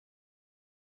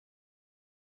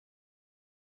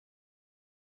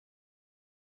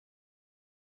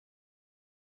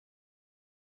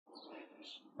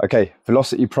Okay,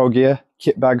 Velocity Pro Gear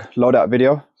kit bag loadout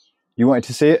video. You wanted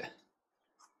to see it?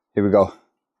 Here we go.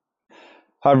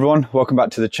 Hi everyone, welcome back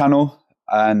to the channel.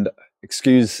 And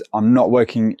excuse, I'm not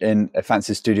working in a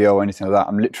fancy studio or anything like that.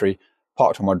 I'm literally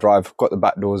parked on my drive, got the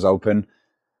back doors open,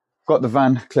 got the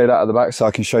van cleared out of the back so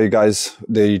I can show you guys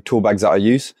the tool bags that I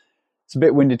use. It's a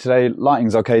bit windy today,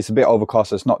 lighting's okay, it's a bit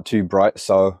overcast, so it's not too bright,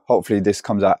 so hopefully this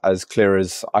comes out as clear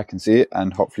as I can see it,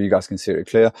 and hopefully you guys can see it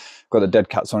clear. Got the dead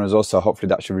cats on as well, so hopefully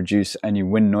that should reduce any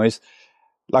wind noise.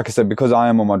 Like I said, because I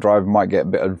am on my drive, might get a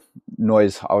bit of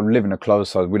noise. I live in a close,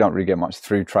 so we don't really get much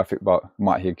through traffic, but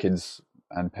might hear kids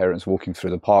and parents walking through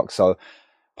the park, so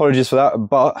apologies for that,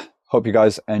 but hope you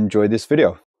guys enjoy this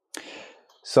video.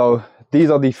 So these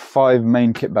are the 5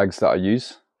 main kit bags that I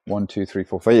use. 1, 2, 3,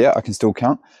 4, 5. Yeah, I can still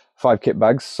count. 5 kit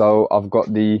bags. So I've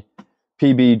got the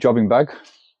PB jobbing bag.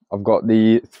 I've got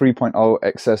the 3.0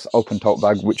 XS open tote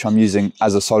bag, which I'm using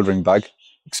as a soldering bag.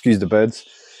 Excuse the birds.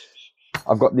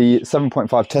 I've got the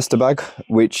 7.5 tester bag,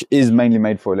 which is mainly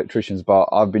made for electricians, but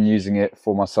I've been using it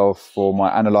for myself, for my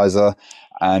analyzer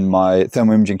and my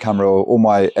thermal imaging camera. All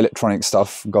my electronic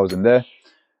stuff goes in there.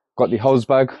 Got the hose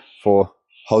bag for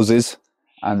hoses,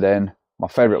 and then my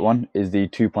favorite one is the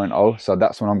 2.0. So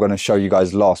that's what I'm going to show you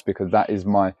guys last, because that is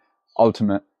my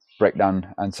ultimate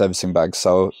breakdown and servicing bag.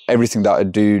 So everything that I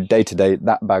do day to day,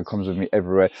 that bag comes with me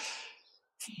everywhere.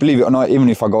 Believe it or not, even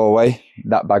if I go away,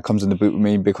 that bag comes in the boot with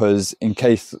me, because in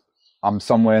case I'm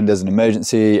somewhere and there's an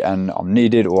emergency and I'm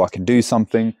needed, or I can do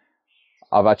something.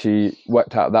 I've actually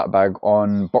worked out that bag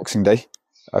on Boxing Day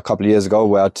a couple of years ago,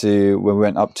 where we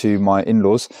went up to my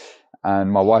in-laws,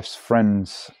 and my wife's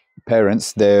friends'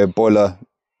 parents, their boiler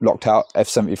locked out,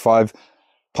 F75,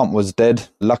 pump was dead.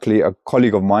 Luckily, a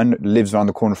colleague of mine lives around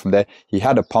the corner from there. He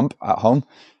had a pump at home,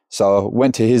 so I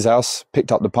went to his house,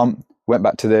 picked up the pump, went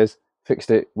back to theirs,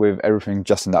 fixed it with everything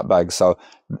just in that bag. So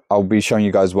I'll be showing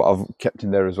you guys what I've kept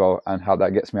in there as well, and how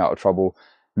that gets me out of trouble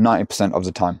 90% of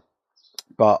the time.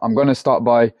 But I'm going to start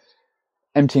by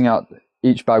emptying out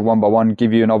each bag one by one,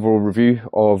 give you an overall review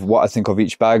of what I think of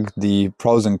each bag, the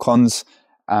pros and cons,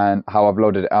 and how I've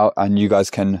loaded it out, and you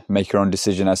guys can make your own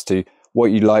decision as to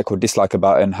what you like or dislike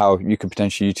about it, and how you could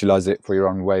potentially utilize it for your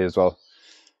own way as well.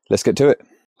 Let's get to it.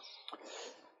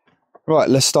 Right,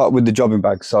 let's start with the jobbing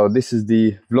bag. So this is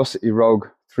the Velocity Rogue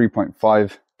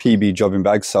 3.5 PB jobbing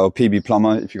bag. So PB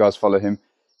Plumber, if you guys follow him,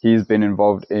 he's been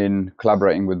involved in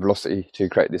collaborating with Velocity to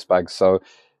create this bag. So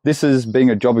this is, being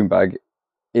a jobbing bag,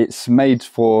 it's made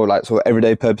for like sort of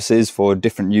everyday purposes, for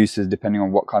different uses depending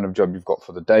on what kind of job you've got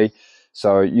for the day.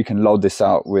 So you can load this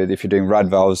out with, if you're doing rad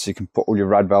valves, you can put all your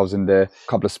rad valves in there, a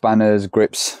couple of spanners,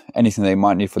 grips, anything they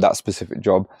might need for that specific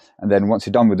job. And then once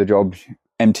you're done with the job,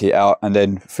 empty it out and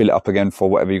then fill it up again for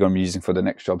whatever you're going to be using for the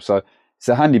next job. So it's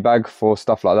a handy bag for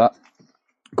stuff like that.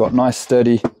 Got nice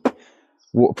sturdy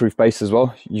waterproof base as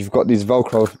well. You've got these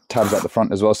Velcro tabs at the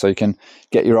front as well, so you can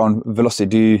get your own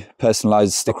Velocity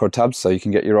personalized sticker tabs, so you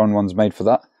can get your own ones made for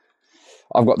that.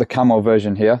 I've got the camo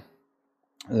version here.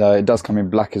 It does come in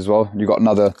black as well. You've got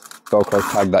another Velcro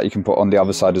tag that you can put on the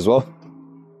other side as well.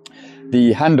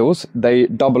 The handles, they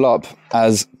double up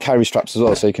as carry straps as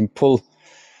well, so you can pull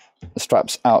the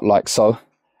straps out like so,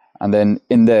 and then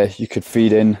in there you could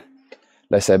feed in,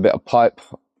 let's say, a bit of pipe.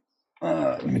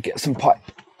 Let me get some pipe.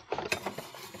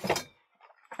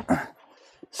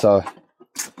 So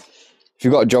if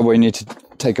you've got a job where you need to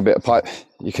take a bit of pipe,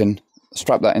 you can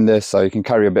strap that in there, so you can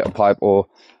carry a bit of pipe or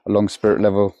a long spirit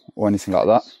level or anything like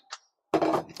that.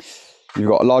 You've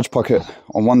got a large pocket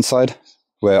on one side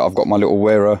where I've got my little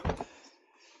wearer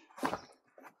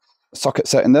socket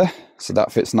set in there, so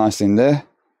that fits nicely in there.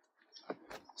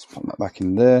 Let's put that back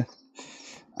in there.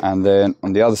 And then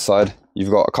on the other side, you've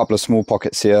got a couple of small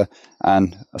pockets here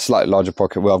and a slightly larger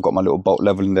pocket where I've got my little bolt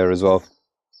level in there as well.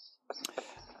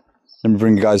 Let me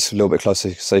bring you guys a little bit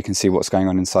closer so you can see what's going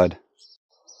on inside.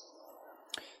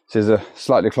 So here's a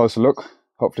slightly closer look.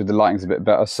 Hopefully the lighting's a bit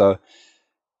better, so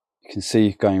you can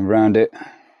see going around it.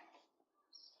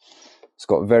 It's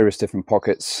got various different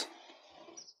pockets,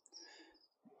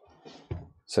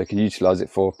 so you can utilize it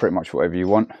for pretty much whatever you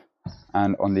want.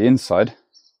 And on the inside,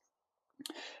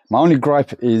 my only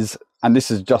gripe is, and this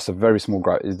is just a very small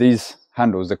gripe, is these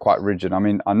handles are quite rigid. I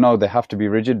mean, I know they have to be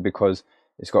rigid because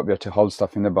it's got to be able to hold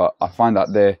stuff in there, but I find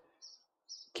that they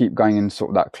keep going in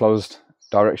sort of that closed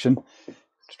direction.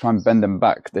 To try and bend them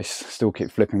back, they still keep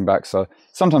flipping back, so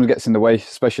sometimes it gets in the way,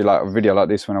 especially like a video like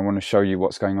this when I want to show you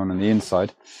what's going on the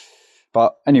inside.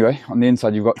 But anyway, on the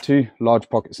inside you've got 2 large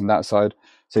pockets on that side,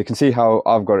 so you can see how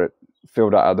I've got it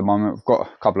filled out at the moment. I've got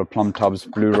a couple of plumb tubs,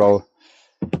 blue roll,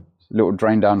 little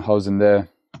drain down hose in there,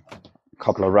 a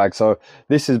couple of rags. So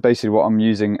this is basically what I'm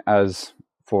using as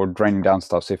for draining down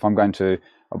stuff. So if I'm going to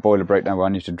a boiler breakdown where I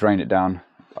need to drain it down,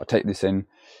 I take this in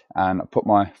and I put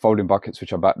my folding buckets,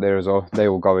 which are back there as well. They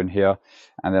all go in here,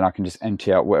 and then I can just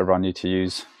empty out whatever I need to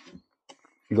use.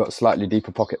 You've got a slightly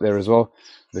deeper pocket there as well,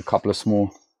 with a couple of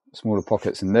smaller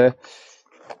pockets in there.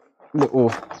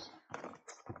 Little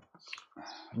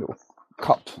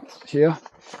cup here,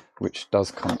 which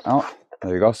does come out.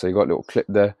 There you go. So you got a little clip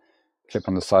there, clip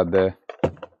on the side there.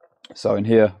 So in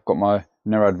here, I've got my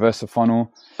narrow adversa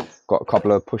funnel, got a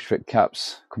couple of push fit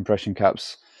caps, compression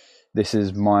caps. This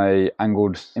is my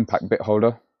angled impact bit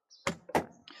holder.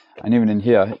 And even in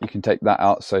here, you can take that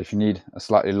out. So if you need a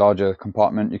slightly larger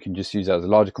compartment, you can just use that as a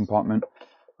larger compartment,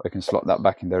 or you can slot that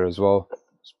back in there as well.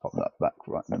 Just pop that back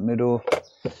right in the middle.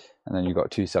 And then you've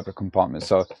got 2 separate compartments.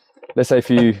 So let's say if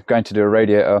you're going to do a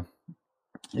radiator,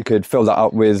 you could fill that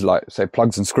up with, like, say,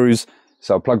 plugs and screws.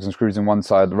 So plugs and screws in one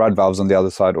side, the rad valves on the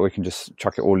other side, or you can just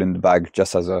chuck it all in the bag,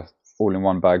 just as a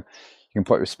all-in-one bag. You can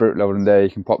put your spirit level in there. You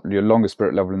can pop your longer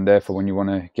spirit level in there for when you want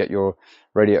to get your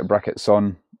radiator brackets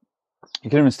on. You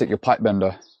can even stick your pipe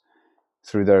bender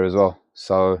through there as well.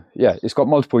 So yeah, it's got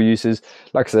multiple uses.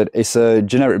 Like I said, it's a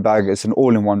generic bag. It's an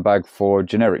all-in-one bag for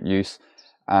generic use,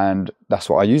 and that's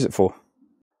what I use it for.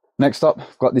 Next up,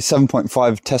 I've got the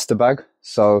 7.5 tester bag.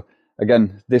 So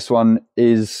again, this one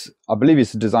is, I believe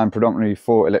it's designed predominantly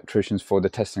for electricians for the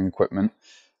testing equipment.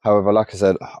 However, like I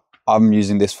said, I'm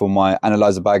using this for my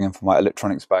analyzer bag and for my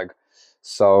electronics bag.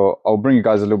 So I'll bring you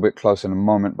guys a little bit closer in a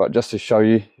moment, but just to show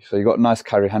you, so you've got a nice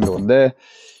carry handle on there.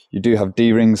 You do have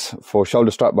D-rings for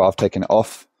shoulder strap, but I've taken it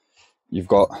off. You've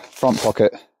got front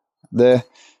pocket there,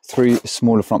 3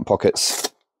 smaller front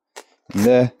pockets in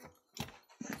there.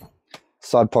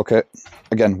 Side pocket,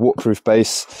 again, waterproof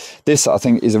base. This, I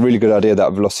think, is a really good idea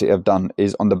that Velocity have done,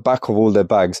 is on the back of all their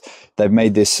bags, they've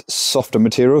made this softer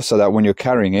material so that when you're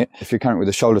carrying it, if you're carrying it with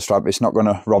a shoulder strap, it's not going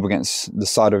to rub against the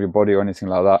side of your body or anything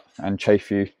like that and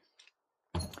chafe you.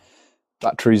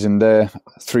 Batteries in there,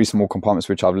 3 small compartments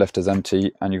which I've left as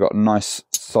empty, and you've got a nice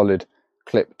solid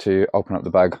clip to open up the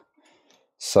bag.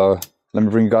 So let me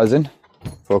bring you guys in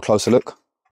for a closer look.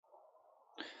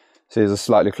 So here's a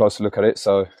slightly closer look at it.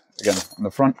 So again, on the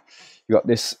front, you got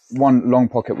this one long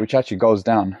pocket which actually goes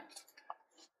down.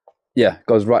 Yeah,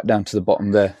 goes right down to the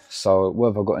bottom there. So what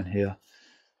have I got in here?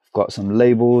 I've got some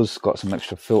labels, got some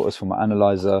extra filters for my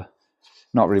analyzer.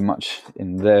 Not really much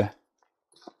in there.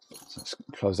 So let's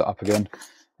close that up again.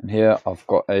 And here I've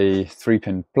got a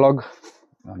 3-pin plug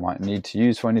I might need to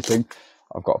use for anything.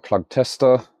 I've got a plug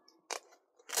tester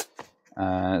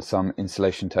and some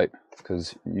insulation tape,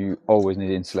 because you always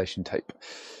need insulation tape.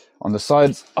 On the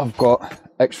sides, I've got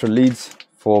extra leads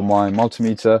for my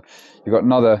multimeter. You've got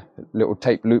another little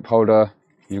tape loop holder.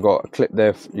 You've got a clip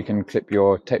there. You can clip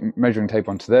your tape, measuring tape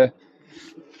onto there.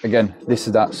 Again, this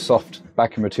is that soft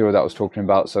backing material that I was talking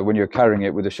about. So when you're carrying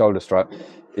it with a shoulder strap,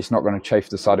 it's not going to chafe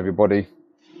the side of your body.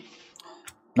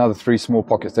 Another 3 small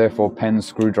pockets there for pens,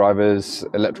 screwdrivers,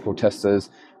 electrical testers,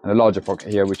 and a larger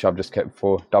pocket here, which I've just kept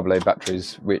for AA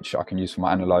batteries, which I can use for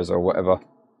my analyzer or whatever.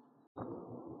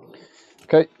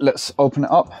 Okay, let's open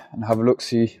it up and have a look,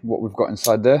 see what we've got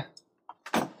inside there.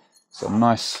 So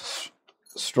nice,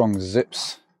 strong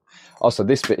zips. Also,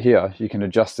 this bit here, you can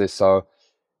adjust this. So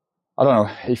I don't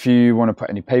know if you want to put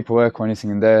any paperwork or anything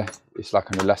in there. It's like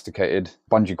an elasticated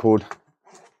bungee cord.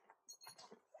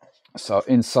 So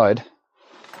inside,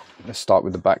 let's start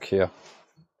with the back here.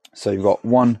 So you've got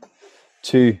 1,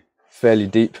 2 fairly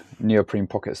deep neoprene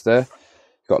pockets there.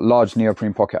 You've got a large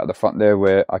neoprene pocket at the front there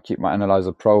where I keep my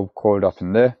Analyzer Pro coiled up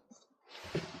in there.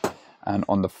 And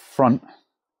on the front,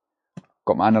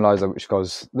 got my analyzer which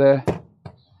goes there.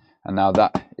 And now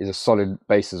that is a solid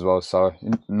base as well, so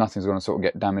nothing's going to sort of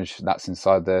get damaged. That's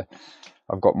inside there.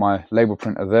 I've got my label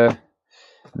printer there.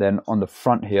 Then on the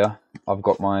front here, I've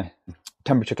got my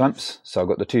temperature clamps. So I've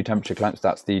got the 2 temperature clamps.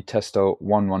 That's the Testo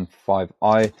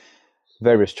 115i.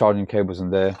 Various charging cables in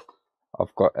there.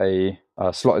 I've got a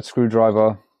slotted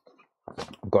screwdriver.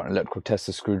 I've got an electrical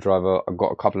tester screwdriver. I've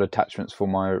got a couple of attachments for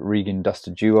my Regan Duster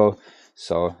Duo.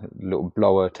 So a little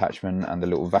blower attachment and the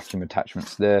little vacuum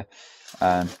attachments there.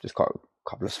 And just got a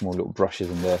couple of small little brushes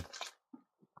in there.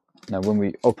 Now when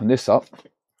we open this up,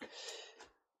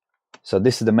 so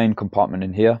this is the main compartment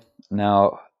in here.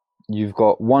 Now you've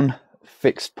got one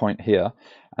fixed point here,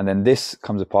 and then this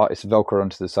comes apart. It's Velcro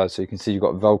onto the side, so you can see you've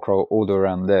got Velcro all the way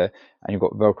around there, and you've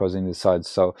got Velcros in the sides.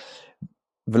 So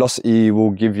Velocity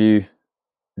will give you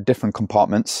different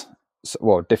compartments,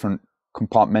 well, different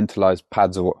compartmentalized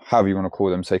pads, or however you want to call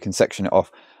them, so you can section it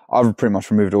off. I've pretty much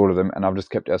removed all of them, and I've just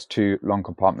kept it as 2 long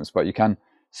compartments, but you can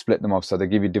split them off. So they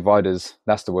give you dividers.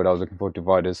 That's the word I was looking for,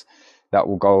 dividers, that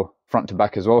will go front to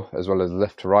back as well as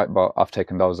left to right, but I've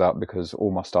taken those out because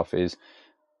all my stuff is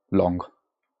long.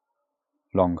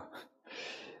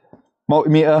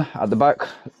 Multimeter at the back,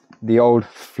 the old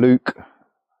Fluke, I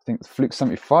think Fluke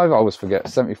 75, I always forget,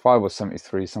 75 or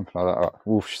 73, something like that.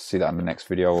 We'll see that in the next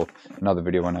video or another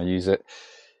video when I use it.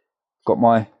 Got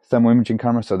my thermal imaging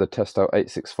camera, so the Tote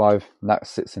 865, that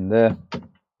sits in there.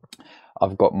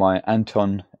 I've got my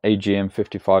Anton AGM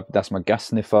 55, that's my gas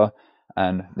sniffer,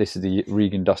 and this is the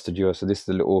Regan Duster Duo, so this is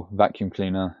the little vacuum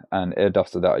cleaner and air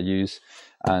duster that I use,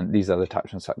 and these are the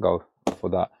attachments that go for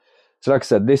that. So like I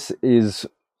said, this is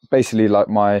basically like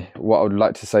what I would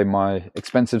like to say my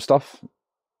expensive stuff: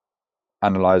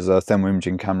 analyzer, thermal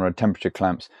imaging camera, temperature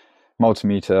clamps,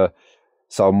 multimeter.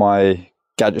 So my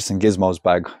gadgets and gizmos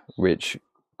bag, which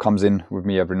comes in with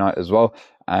me every night as well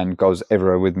and goes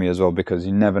everywhere with me as well, because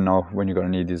you never know when you're going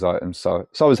to need these items. So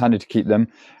it's always handy to keep them,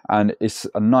 and it's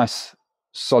a nice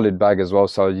solid bag as well,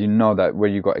 so you know that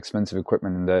when you've got expensive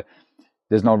equipment in there,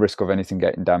 there's no risk of anything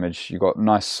getting damaged. You've got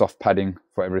nice soft padding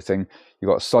for everything. You've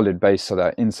got a solid base so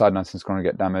that inside nothing's going to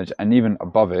get damaged, and even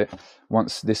above it,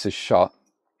 once this is shut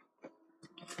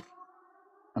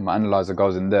and my analyzer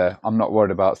goes in there, I'm not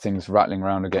worried about things rattling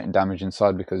around or getting damaged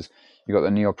inside, because you've got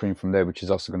the neoprene from there, which is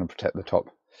also going to protect the top.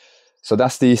 So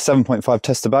that's the 7.5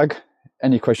 tester bag.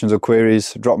 Any questions or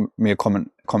queries, drop me a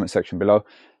comment section below,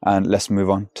 and let's move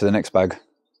on to the next bag.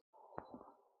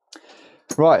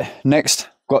 Right, next,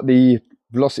 got the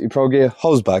Velocity Pro Gear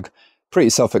hose bag. Pretty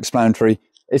self-explanatory.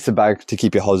 It's a bag to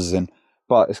keep your hoses in,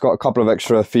 but it's got a couple of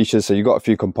extra features. So you've got a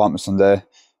few compartments on there.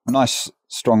 Nice,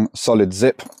 strong, solid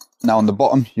zip. Now on the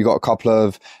bottom, you've got a couple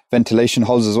of ventilation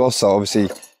holes as well. So obviously,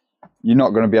 you're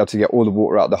not going to be able to get all the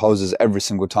water out of the hoses every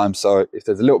single time. So if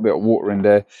there's a little bit of water in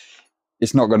there,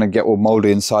 it's not going to get all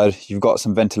moldy inside. You've got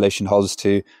some ventilation holes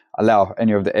to allow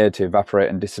any of the air to evaporate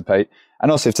and dissipate.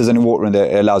 And also if there's any water in there,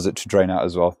 it allows it to drain out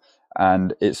as well.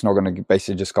 And it's not going to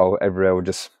basically just go everywhere or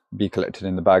just be collected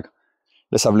in the bag.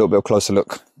 Let's have a little bit of a closer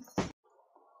look.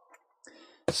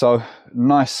 So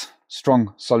nice,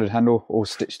 strong, solid handle, all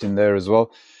stitched in there as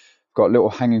well. Got a little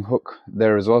hanging hook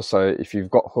there as well. So if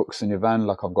you've got hooks in your van,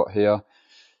 like I've got here,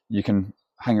 you can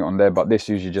hang it on there, but this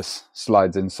usually just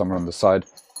slides in somewhere on the side.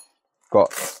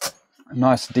 Got a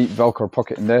nice deep Velcro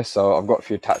pocket in there, so I've got a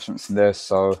few attachments in there.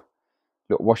 So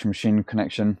little washing machine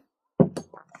connection,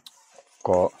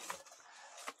 got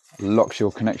lock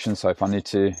shield connection, so if I need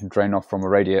to drain off from a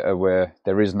radiator where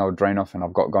there is no drain off and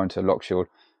I've got to go into a lock shield,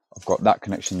 I've got that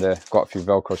connection there. Got a few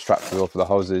Velcro straps as well for the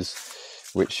hoses,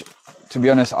 which to be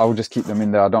honest, I will just keep them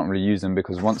in there. I don't really use them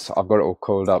because once I've got it all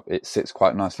coiled up, it sits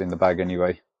quite nicely in the bag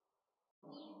anyway.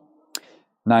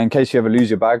 Now, in case you ever lose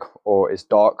your bag or it's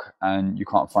dark and you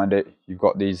can't find it, you've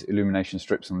got these illumination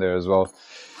strips on there as well.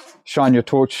 Shine your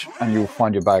torch and you'll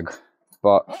find your bag.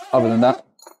 But other than that,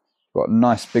 got a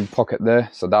nice big pocket there,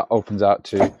 so that opens out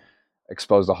to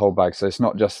expose the whole bag. So it's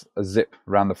not just a zip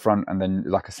around the front and then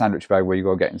like a sandwich bag where you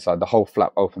got to get inside. The whole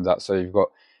flap opens out, so you've got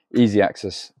easy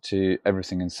access to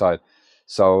everything inside.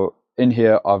 So in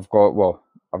here I've got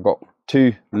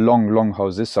two long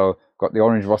hoses. So got the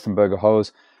orange Rothenberger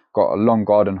hose, got a long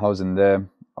garden hose in there,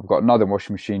 I've got another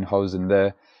washing machine hose in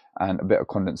there, and a bit of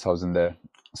condense hose in there.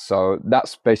 So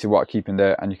that's basically what I keep in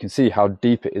there, and you can see how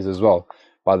deep it is as well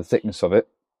by the thickness of it.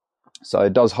 So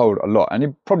it does hold a lot, and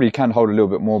it probably can hold a little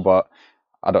bit more, but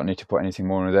I don't need to put anything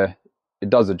more in there. It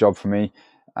does the job for me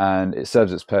and it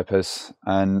serves its purpose,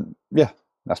 and yeah,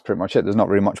 that's pretty much it. There's not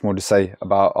really much more to say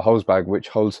about a hose bag which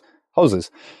holds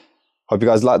hoses. Hope you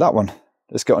guys like that one.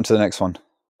 Let's get on to the next one.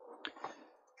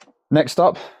 Next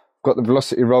up, got the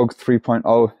Velocity Rogue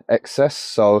 3.0 XS.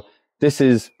 So this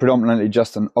is predominantly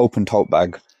just an open tote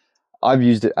bag. I've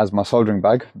used it as my soldering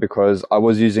bag because I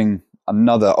was using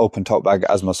another open tote bag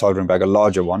as my soldering bag, a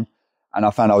larger one, and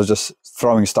I found I was just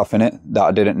throwing stuff in it that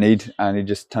I didn't need, and it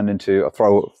just turned into a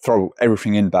throw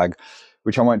everything in bag,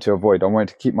 which I wanted to avoid. I wanted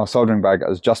to keep my soldering bag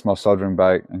as just my soldering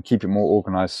bag and keep it more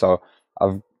organized. So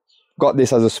I've got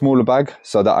this as a smaller bag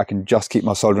so that I can just keep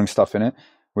my soldering stuff in it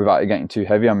without it getting too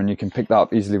heavy. I mean, you can pick that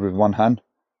up easily with one hand.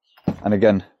 And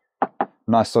again,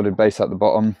 nice solid base at the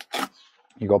bottom.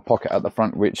 You got a pocket at the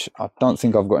front, which I don't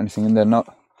think I've got anything in there.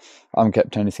 I haven't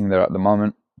kept anything there at the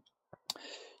moment.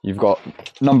 You've got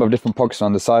a number of different pockets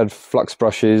on the side, flux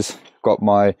brushes, got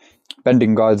my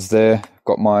bending guides there,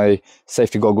 got my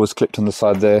safety goggles clipped on the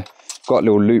side there, got a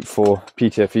little loop for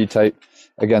PTFE tape.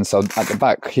 Again, so at the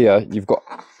back here, you've got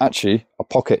actually a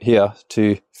pocket here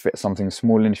to fit something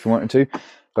small in if you wanted to.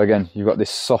 But again, you've got this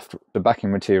soft, the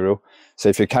backing material. So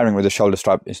if you're carrying with a shoulder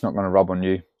strap, it's not going to rub on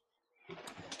you.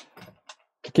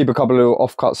 Keep a couple of little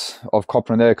offcuts of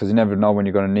copper in there because you never know when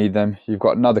you're going to need them. You've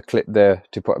got another clip there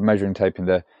to put a measuring tape in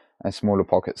there, and smaller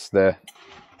pockets there.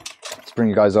 Let's bring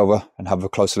you guys over and have a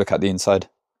closer look at the inside.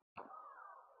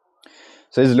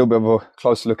 So here's a little bit of a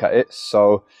closer look at it.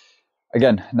 So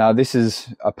again, now this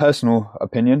is a personal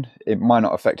opinion. It might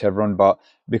not affect everyone, but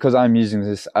because I'm using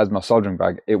this as my soldering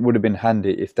bag, it would have been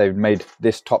handy if they'd made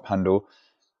this top handle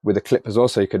with a clip as well,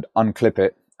 so you could unclip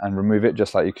it and remove it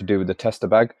just like you could do with the tester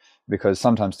bag, because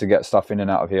sometimes to get stuff in and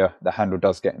out of here, the handle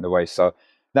does get in the way. So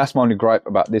that's my only gripe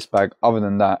about this bag. Other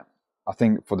than that, I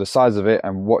think for the size of it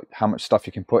and how much stuff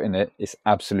you can put in it, it's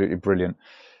absolutely brilliant.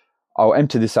 I'll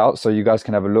empty this out so you guys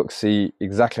can have a look, see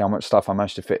exactly how much stuff I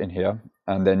managed to fit in here,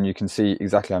 and then you can see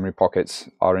exactly how many pockets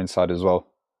are inside as well.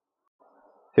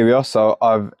 Here we are. So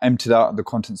I've emptied out the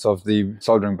contents of the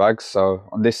soldering bag. So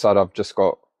on this side, I've just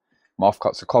got my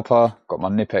offcuts of copper, got my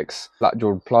Nipex flat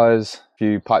jawed pliers, a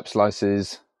few pipe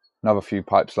slices, another few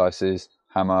pipe slices,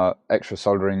 hammer, extra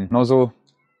soldering nozzle,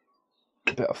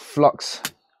 a bit of flux,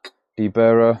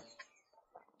 deburrer,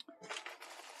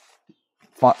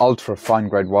 ultra fine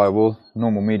grade wire wool,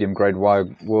 normal medium grade wire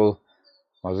wool,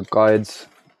 my guides,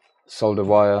 solder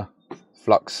wire,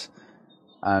 flux,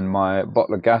 and my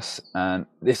bottle of gas. And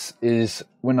this is,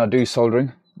 when I do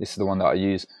soldering, this is the one that I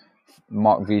use,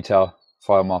 Mark Vital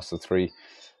Firemaster 3.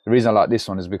 The reason I like this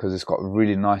one is because it's got a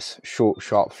really nice short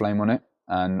sharp flame on it,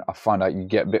 and I find out you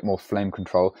get a bit more flame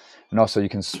control, and also you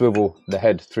can swivel the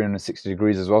head 360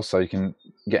 degrees as well, so you can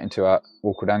get into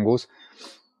awkward angles.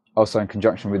 Also in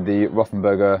conjunction with the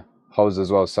Rothenberger hose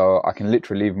as well, so I can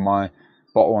literally leave my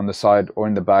bottle on the side or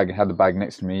in the bag and have the bag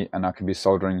next to me, and I can be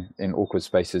soldering in awkward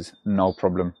spaces, no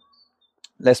problem.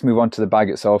 Let's move on to the bag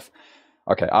itself.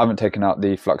 Okay, I haven't taken out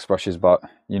the flux brushes, but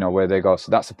you know where they go.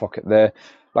 So that's a pocket there.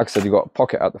 Like I said, you've got a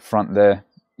pocket at the front there.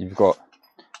 You've got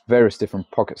various different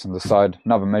pockets on the side.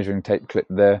 Another measuring tape clip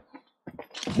there.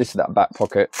 This is that back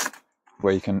pocket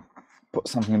where you can put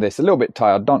something in there. It's a little bit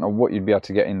tight. I don't know what you'd be able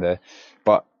to get in there,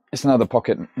 but it's another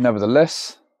pocket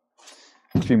nevertheless.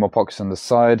 A few more pockets on the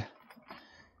side.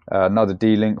 Another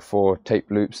D-link for tape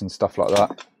loops and stuff like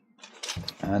that.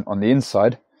 And on the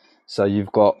inside, so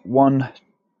you've got 1,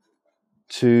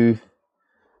 2,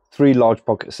 3 large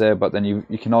pockets there, but then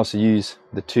you can also use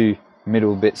the 2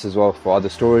 middle bits as well for other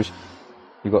storage.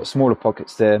 You've got smaller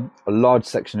pockets there, a large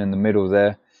section in the middle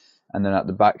there, and then at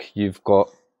the back you've got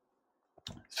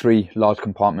 3 large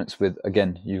compartments with,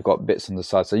 again, you've got bits on the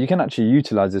side. So you can actually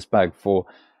utilize this bag for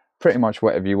pretty much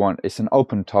whatever you want. It's an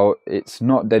open tote. It's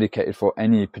not dedicated for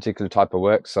any particular type of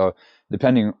work, so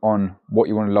depending on what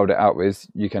you want to load it out with,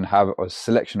 you can have a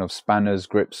selection of spanners,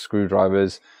 grips,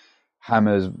 screwdrivers,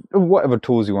 hammers, whatever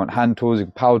tools you want, hand tools,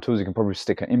 power tools. You can probably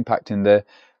stick an impact in there,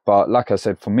 but like I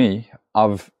said, for me,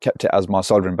 I've kept it as my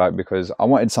soldering bag because I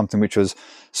wanted something which was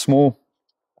small,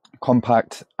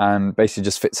 compact, and basically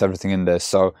just fits everything in there.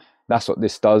 So that's what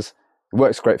this does. It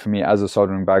works great for me as a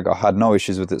soldering bag. I had no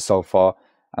issues with it so far,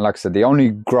 and like I said, the only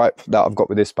gripe that I've got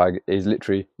with this bag is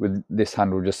literally with this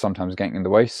handle just sometimes getting in the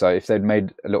way. So if they'd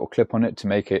made a little clip on it to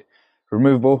make it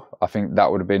removable, I think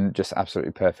that would have been just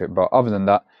absolutely perfect. But other than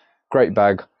that, great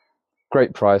bag,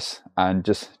 great price, and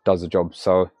just does the job.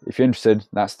 So if you're interested,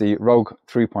 that's the Rogue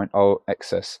 3.0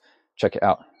 XS. Check it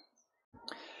out.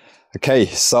 Okay,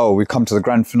 so we come to the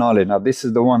grand finale. Now this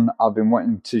is the one I've been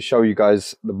wanting to show you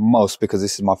guys the most because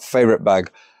this is my favorite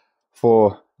bag.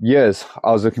 For years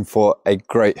I was looking for a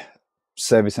great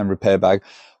service and repair bag,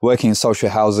 working in social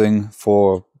housing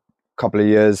for a couple of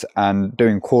years and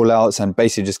doing call outs and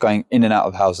basically just going in and out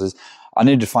of houses. I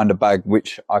needed to find a bag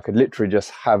which I could literally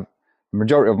just have the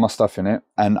majority of my stuff in it,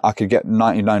 and I could get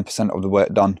 99% of the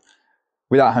work done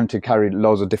without having to carry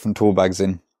loads of different tool bags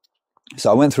in.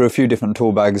 So I went through a few different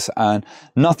tool bags and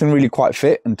nothing really quite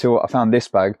fit until I found this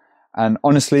bag. And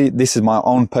honestly, this is my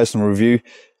own personal review.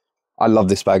 I love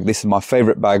this bag. This is my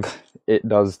favorite bag. It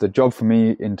does the job for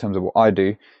me in terms of what I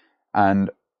do, and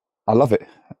I love it.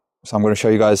 So I'm going to show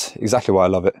you guys exactly why I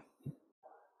love it.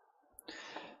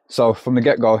 So from the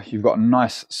get-go, you've got a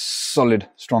nice, solid,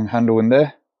 strong handle in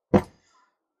there.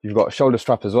 You've got a shoulder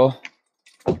strap as well.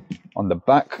 On the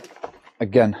back,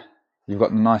 again, you've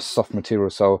got nice soft material.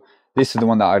 So this is the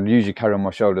one that I'd usually carry on my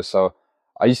shoulder. So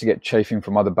I used to get chafing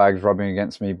from other bags rubbing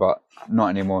against me, but not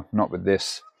anymore, not with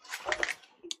this.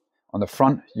 On the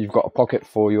front, you've got a pocket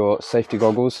for your safety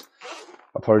goggles.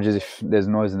 Apologies if there's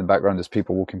noise in the background, there's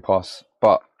people walking past.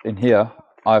 But in here,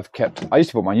 I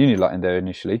used to put my uni light in there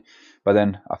initially, but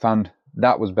then I found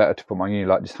that was better to put my uni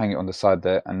light, just hang it on the side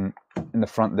there. And in the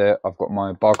front there, I've got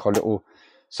my barcode little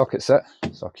socket set.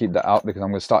 So I'll keep that out because I'm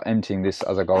going to start emptying this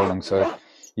as I go along, so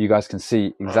you guys can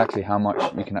see exactly how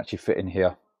much you can actually fit in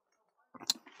here.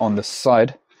 On the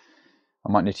side,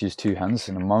 I might need to use two hands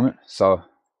in a moment. So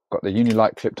got the uni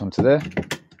light clipped onto there,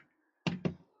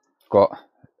 got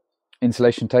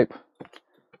insulation tape,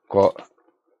 got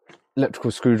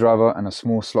electrical screwdriver and a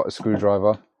small slotted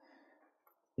screwdriver.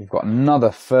 You've got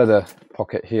another further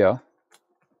pocket here.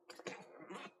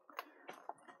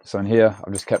 So in here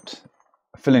I've just kept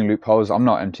filling loopholes. I'm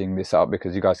not emptying this out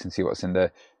because you guys can see what's in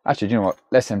there. Actually, do you know what,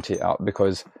 let's empty it out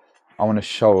because I want to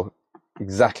show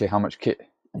exactly how much kit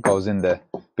goes in there,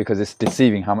 because it's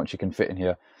deceiving how much you can fit in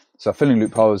here. So filling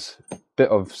loopholes, bit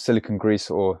of silicone grease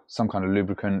or some kind of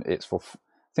lubricant. It's for, I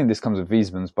think this comes with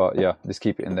Wiesmann's, but yeah, just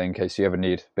keep it in there in case you ever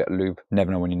need a bit of lube.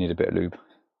 Never know when you need a bit of lube.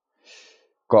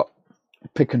 Got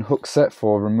pick and hook set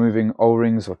for removing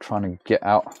O-rings or trying to get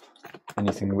out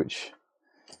anything which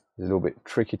is a little bit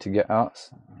tricky to get out.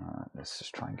 So, let's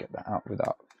just try and get that out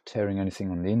without tearing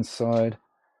anything on the inside.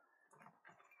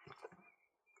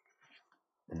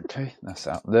 Okay, that's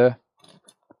out there.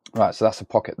 Right, so that's a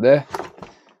pocket there.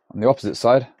 On the opposite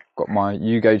side, got my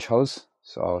U-gauge hose,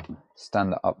 so I'll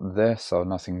stand that up there so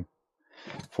nothing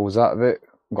falls out of it.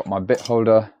 Got my bit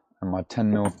holder and my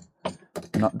 10mm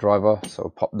nut driver, so I'll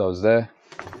pop those there.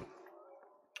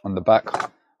 On the back,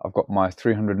 I've got my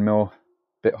 300mm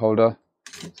bit holder,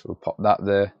 so we'll pop that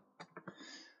there.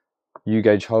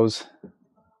 U-gauge hose,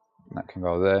 that can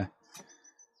go there.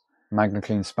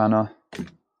 MagnaClean spanner.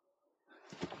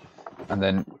 And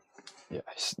then yeah,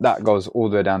 that goes all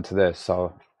the way down to there.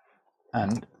 So,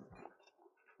 and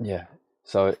yeah,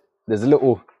 so there's a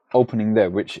little opening there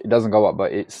which it doesn't go up,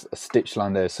 but it's a stitch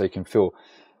line there, so you can feel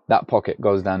that pocket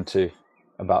goes down to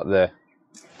about there.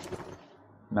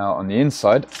 Now on the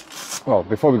inside, well,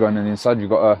 before we go on the inside, you've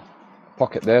got a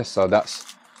pocket there, so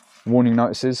that's warning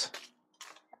notices.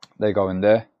 They go in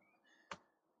there.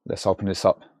 Let's open this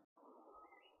up.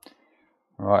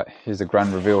 All right, here's the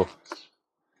grand reveal.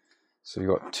 So you've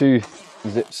got two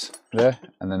zips there,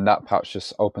 and then that pouch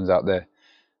just opens out there.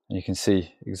 And you can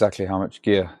see exactly how much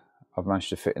gear I've managed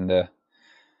to fit in there.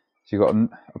 So you've got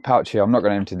a pouch here. I'm not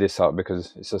going to empty this out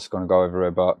because it's just going to go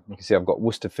everywhere, but you can see I've got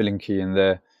Worcester filling key in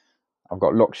there. I've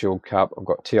got lock shield cap, I've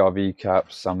got TRV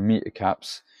caps, some meter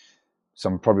caps,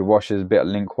 some probably washers, a bit of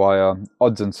link wire,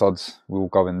 odds and sods will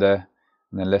go in there.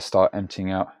 And then let's start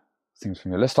emptying out things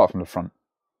from here. Let's start from the front.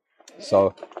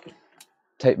 So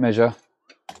tape measure,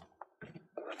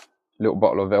 little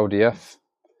bottle of LDF,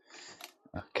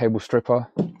 a cable stripper.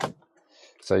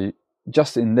 So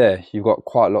just in there you've got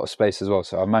quite a lot of space as well,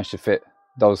 so I managed to fit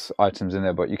those items in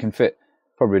there, but you can fit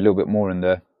probably a little bit more in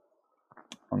there.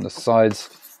 On the sides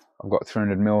I've got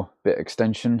 300mm bit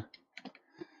extension,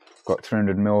 I've got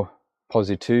 300mm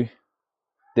posi 2.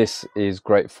 This is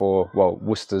great for, well,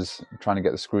 Worcester's, trying to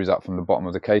get the screws out from the bottom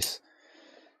of the case.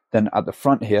 Then at the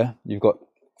front here you've got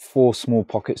 4 small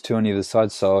pockets, 2 on either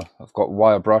side, so I've got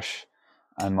wire brush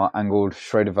and my angled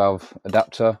Schrader valve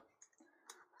adapter.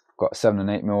 Got 7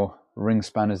 and 8mm ring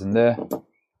spanners in there.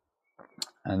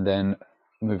 And then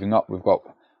moving up, we've got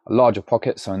a larger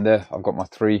pocket, so in there I've got my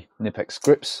 3 Nipex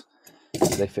grips.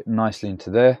 They fit nicely into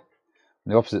there.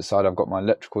 On the opposite side I've got my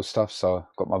electrical stuff, so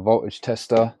I've got my voltage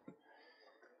tester,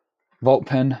 volt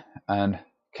pen and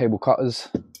cable cutters.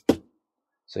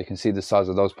 So you can see the size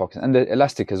of those pockets, and they're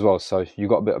elastic as well, so you've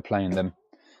got a bit of play in them.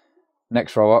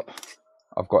 Next row up,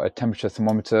 I've got a temperature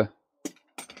thermometer.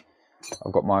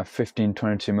 I've got my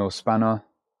 15-22mm spanner.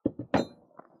 You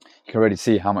can already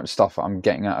see how much stuff I'm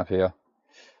getting out of here.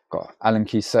 Got Allen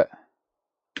key set,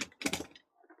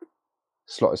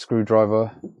 slotted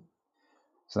screwdriver.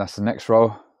 So that's the next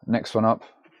row. Next one up,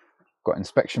 got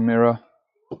inspection mirror,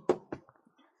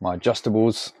 my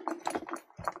adjustables.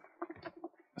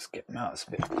 Let's get them out, it's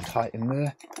a bit tight in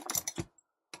there.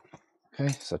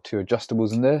 Okay, so 2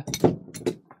 adjustables in there.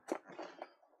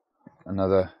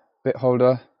 Another bit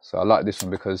holder. So I like this one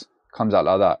because it comes out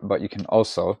like that, but you can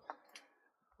also,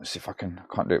 let's see if I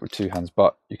can't do it with 2 hands,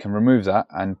 but you can remove that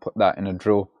and put that in a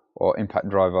drill or impact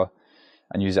driver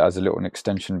and use it as a little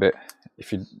extension bit.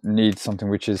 If you need something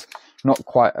which is not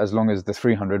quite as long as the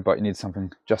 300, but you need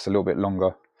something just a little bit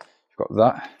longer, you've got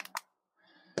that.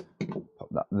 Pop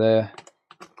that there.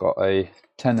 Got a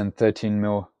 10 and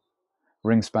 13mm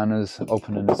ring spanners,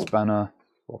 open-ended spanner,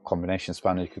 or combination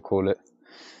spanner you could call it.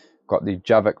 Got the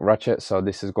Javek ratchet, so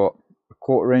this has got a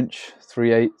 1/4 inch,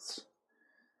 3/8,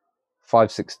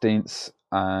 5/16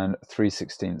 and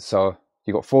 3/16. So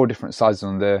you've got 4 different sizes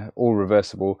on there, all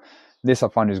reversible. This I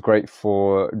find is great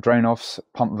for drain offs,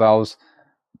 pump valves.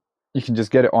 You can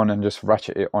just get it on and just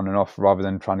ratchet it on and off rather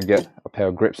than trying to get a pair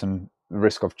of grips and the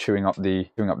risk of chewing up the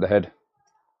head.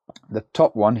 The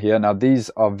top one here, now these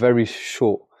are very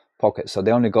short pockets, so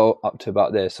they only go up to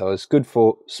about there, so it's good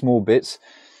for small bits.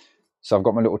 So I've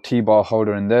got my little T-bar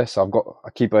holder in there. So I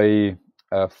keep a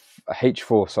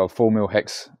H4, so a 4mm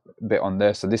hex bit on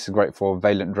there. So this is great for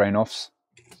valent drain offs.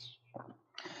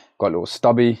 Got a little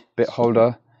stubby bit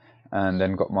holder, and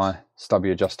then got my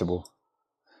stubby adjustable.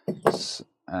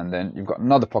 And then you've got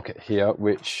another pocket here,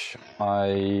 which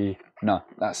no,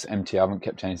 that's empty. I haven't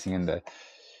kept anything in there.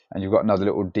 And you've got another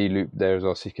little D loop there as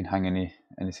well, so you can hang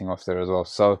anything off there as well.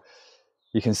 So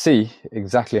you can see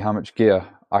exactly how much gear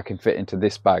I can fit into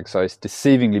this bag. So it's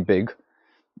deceivingly big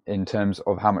in terms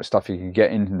of how much stuff you can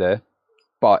get in there,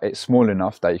 but it's small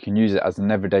enough that you can use it as an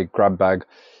everyday grab bag.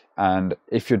 And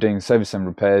if you're doing service and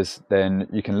repairs, then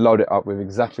you can load it up with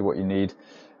exactly what you need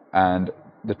and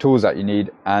the tools that you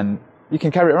need, and you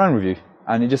can carry it around with you.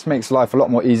 And it just makes life a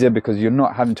lot more easier because you're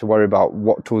not having to worry about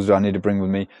what tools do I need to bring with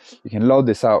me. You can load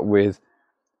this out with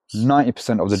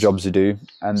 90% of the jobs you do,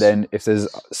 and then if there's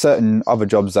certain other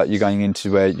jobs that you're going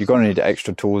into where you're going to need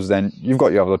extra tools, then you've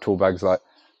got your other tool bags like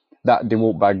that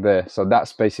DeWalt bag there. So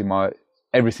that's basically my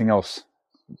everything else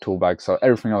tool bag. So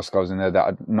everything else goes in there that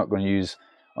I'm not going to use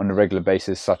on a regular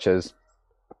basis, such as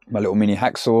my little mini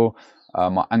hacksaw,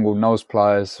 my angled nose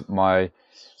pliers, my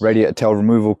radiator tail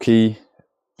removal key,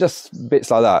 just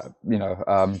bits like that, you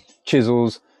know,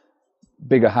 chisels,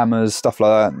 bigger hammers, stuff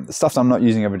like that. The stuff that I'm not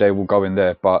using every day will go in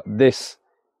there, but this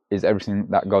is everything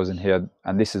that goes in here,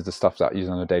 and this is the stuff that I use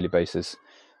on a daily basis.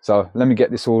 So let me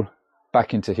get this all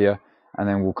back into here, and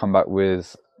then we'll come back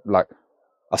with like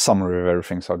a summary of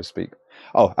everything, so to speak.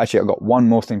 Oh, actually, I've got one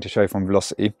more thing to show you from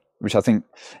Velocity, which I think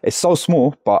is so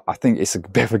small, but I think it's a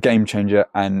bit of a game changer,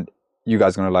 and you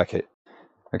guys are going to like it.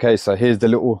 Okay, so here's the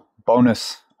little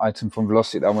bonus item from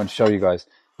Velocity that I want to show you guys.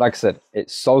 Like I said,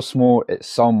 it's so small, it's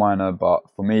so minor, but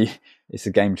for me, it's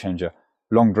a game changer.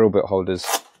 Long drill bit holders.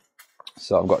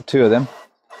 So I've got two of them.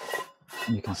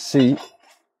 You can see,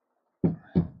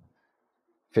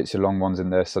 fits your long ones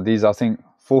in there. So these are, I think,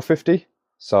 450.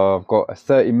 So I've got a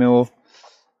 30mm,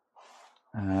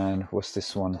 and what's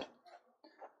this one?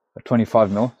 A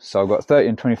 25mm. So I've got 30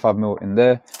 and 25mm in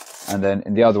there. And then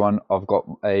in the other one, I've got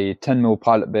a 10mm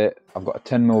pilot bit. I've got a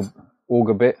 10mm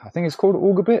auger bit. I think it's called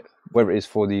auger bit, whether it is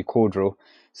for the core drill.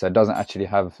 So it doesn't actually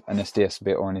have an SDS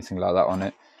bit or anything like that on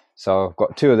it. So I've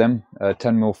got two of them,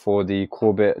 10mm for the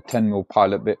core bit, 10mm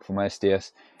pilot bit for my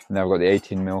SDS, and then I've got the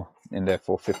 18mm in there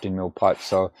for 15mm pipe.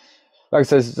 So like I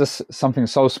said, it's just something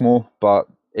so small, but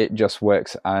it just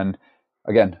works. And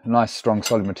again, nice, strong,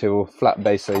 solid material, flat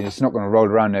base, so it's not going to roll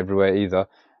around everywhere either.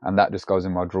 And that just goes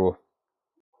in my drawer.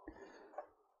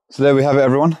 So there we have it,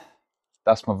 everyone.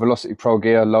 That's my Velocity Pro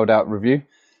Gear loadout review.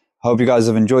 I hope you guys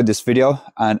have enjoyed this video.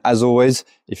 And as always,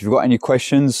 if you've got any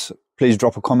questions, please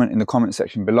drop a comment in the comment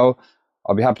section below.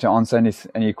 I'll be happy to answer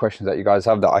any questions that you guys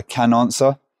have that I can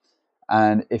answer.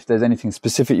 And if there's anything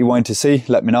specific you want to see,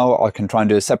 let me know. I can try and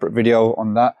do a separate video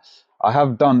on that. I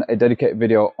have done a dedicated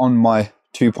video on my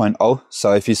 2.0.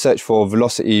 So if you search for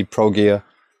Velocity Pro Gear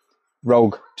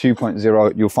Rogue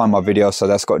 2.0, you'll find my video. So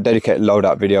that's got a dedicated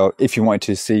loadout video if you wanted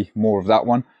to see more of that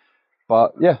one.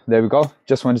 But yeah, there we go.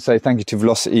 Just wanted to say thank you to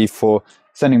Velocity for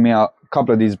sending me out a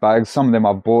couple of these bags. Some of them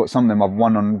I've bought, some of them I've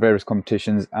won on various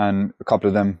competitions, and a couple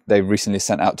of them they've recently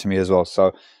sent out to me as well.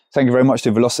 So thank you very much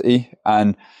to Velocity,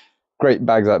 and great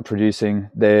bags that producing.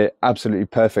 They're absolutely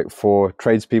perfect for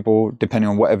tradespeople, depending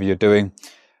on whatever you're doing.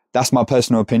 That's my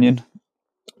personal opinion,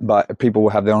 but people will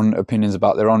have their own opinions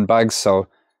about their own bags. So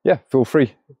yeah, feel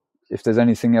free. If there's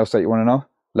anything else that you want to know,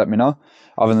 let me know.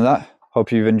 Other than that, hope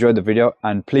you've enjoyed the video,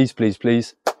 and please, please,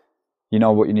 please, you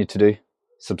know what you need to do.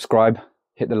 Subscribe,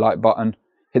 hit the like button,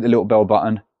 hit the little bell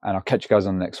button, and I'll catch you guys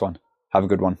on the next one. Have a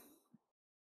good one.